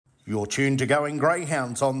You're tuned to Going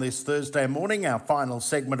Greyhounds on this Thursday morning. Our final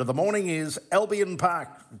segment of the morning is Albion Park.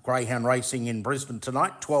 Greyhound racing in Brisbane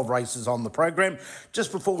tonight, 12 races on the program.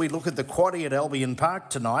 Just before we look at the quaddie at Albion Park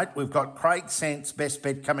tonight, we've got Craig Sant's best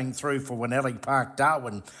bet coming through for Winnelli Park,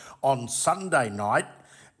 Darwin on Sunday night.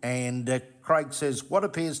 And Craig says what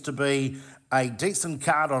appears to be a decent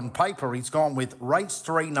card on paper. He's gone with race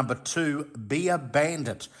 3, number 2, Beer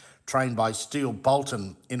Bandit, trained by Steele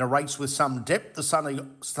Bolton. In a race with some depth, the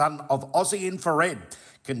son of Aussie Infrared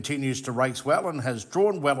continues to race well and has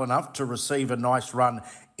drawn well enough to receive a nice run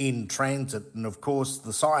in transit. And of course,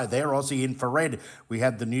 the sire there, Aussie Infrared, we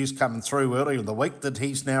had the news coming through earlier in the week that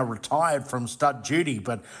he's now retired from stud duty,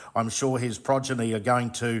 but I'm sure his progeny are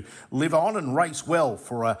going to live on and race well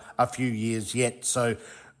for a few years yet. So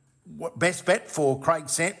best bet for Craig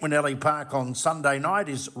Sant, Winnelli Park on Sunday night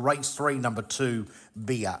is race 3, number 2,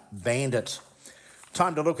 Beer Bandit.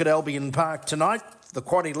 Time to look at Albion Park tonight. The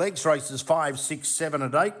quaddie legs races 5, 6, 7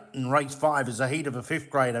 and 8, and race 5 is a heat of a 5th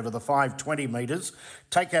grade over the 520 metres.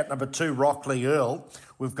 Take out number 2, Rockley Earl.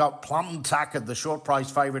 We've got Plum Tucker, the short price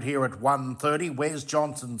favourite here at $1.30. Wes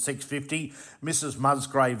Johnson, $6.50. Mrs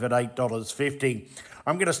Musgrave at $8.50.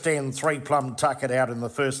 I'm going to stand 3 Plum Tucker out in the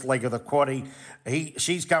first leg of the quaddie.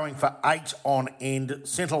 She's going for 8 on end,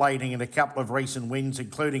 scintillating in a couple of recent wins,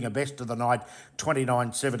 including a best of the night,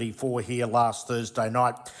 29.74 here last Thursday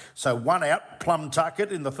night. So 1 out, Plum Tucker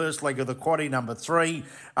in the first leg of the quaddie, number 3.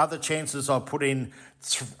 Other chances I'll put in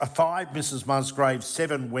 5, Mrs Musgrave,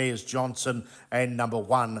 7, Wes Johnson, and number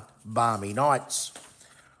 1, Barmy Nights.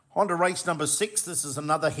 On to race number 6. This is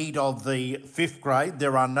another heat of the 5th grade.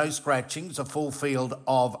 There are no scratchings, a full field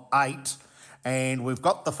of 8. And we've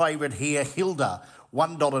got the favourite here, Hilda,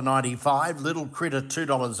 $1.95. Little Critter,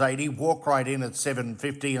 $2.80. Walk Right In at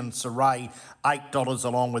 $7.50. And Saray, $8,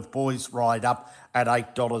 along with Boys Ride Up at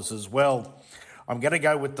 $8 as well. I'm going to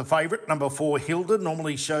go with the favourite, number 4, Hilda.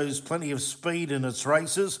 Normally shows plenty of speed in its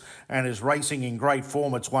races and is racing in great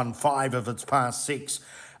form. It's won 5 of its past 6.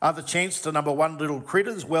 Other chance to number 1, Little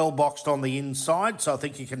Critters, well boxed on the inside, so I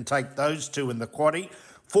think you can take those 2 in the quaddie.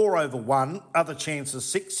 4 over 1. Other chances,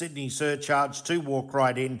 6, Sydney Surcharge, 2, Walk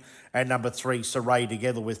Right In, and number 3, Saray,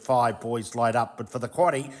 together with 5, Boys Light Up. But for the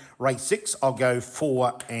quaddie, race 6, I'll go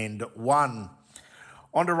 4 and 1.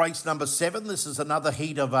 On to race number 7. This is another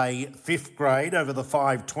heat of a 5th grade over the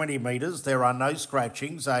 520 metres. There are no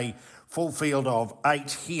scratchings, a full field of 8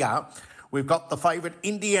 here. We've got the favourite,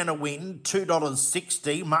 Indiana Win,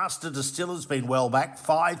 $2.60. Master Distiller's been well back,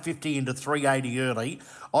 $5.50 into $3.80 early.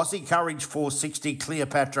 Aussie Courage, $4.60.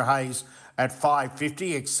 Cleopatra Hayes at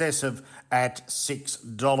 $5.50. Excessive at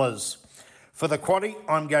 $6. For the quaddie,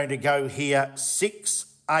 I'm going to go here 6,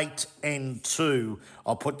 8 and 2.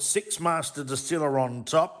 I'll put 6 Master Distiller on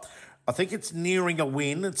top. I think it's nearing a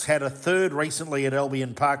win. It's had a 3rd recently at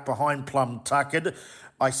Albion Park behind Plum Tucker.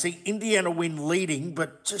 I see Indiana Win leading,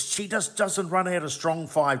 but she just doesn't run out a strong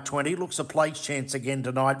 520. Looks a place chance again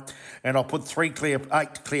tonight. And I'll put 8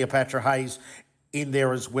 Cleopatra Hayes in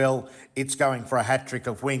there as well. It's going for a hat-trick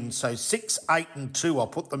of wins. So 6, 8 and 2, I'll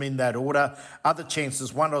put them in that order. Other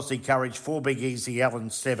chances, 1 Aussie Courage, 4 Big Easy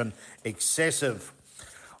Allen, 7 Excessive.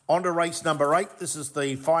 On to race number 8. This is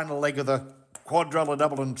the final leg of the quadrilla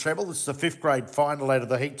double and treble. This is the 5th grade final out of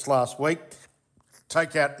the heats last week.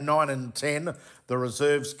 Take out 9 and 10, the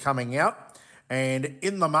reserves coming out. And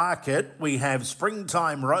in the market, we have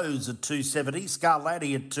Springtime Rose at $2.70,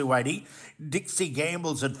 Scarlatti at $2.80, Dixie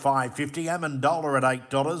Gambles at $5.50, Amendola at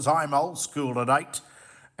 $8, I'm Old School at $8,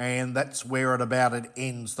 and that's where it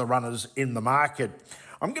ends, the runners in the market.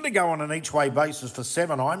 I'm going to go on an each-way basis for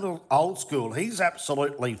 7. I'm Old School. He's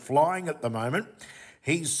absolutely flying at the moment.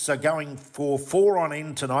 He's going for 4 on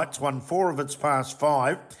end tonight. It's won 4 of its past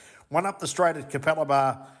 5. Won up the straight at Capella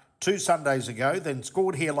Bar 2 Sundays ago, then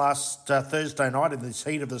scored here last Thursday night in this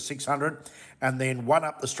heat of the 600, and then won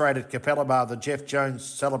up the straight at Capella Bar, the Jeff Jones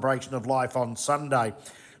Celebration of Life on Sunday.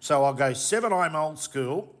 So I'll go 7, I'm Old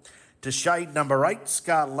School, to shade number 8,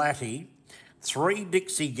 Scarlatti, 3,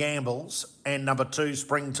 Dixie Gambles, and number 2,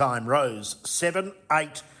 Springtime Rose. 7,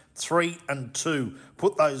 8, 3 and 2.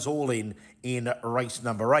 Put those all in race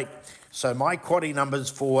number 8. So my quaddie numbers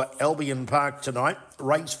for Albion Park tonight,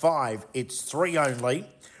 race 5, it's 3 only.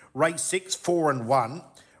 Race 6, 4 and 1.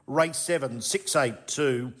 Race 7, 6, 8,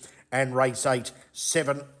 2. And race 8,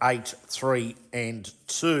 7, 8, 3 and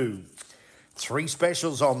 2. 3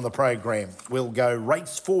 specials on the program. We'll go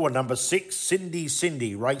race 4, number 6,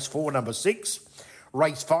 Cindy. Race 4, number 6.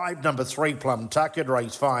 Race 5, number 3, Plum Tucker.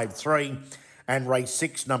 Race 5, 3. And race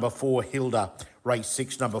 6, number 4, Hilda. Race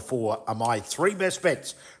 6, number 4 are my 3 best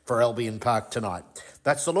bets for Albion Park tonight.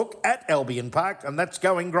 That's the look at Albion Park, and that's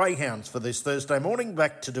Going Greyhounds for this Thursday morning.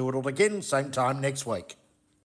 Back to do it all again, same time next week.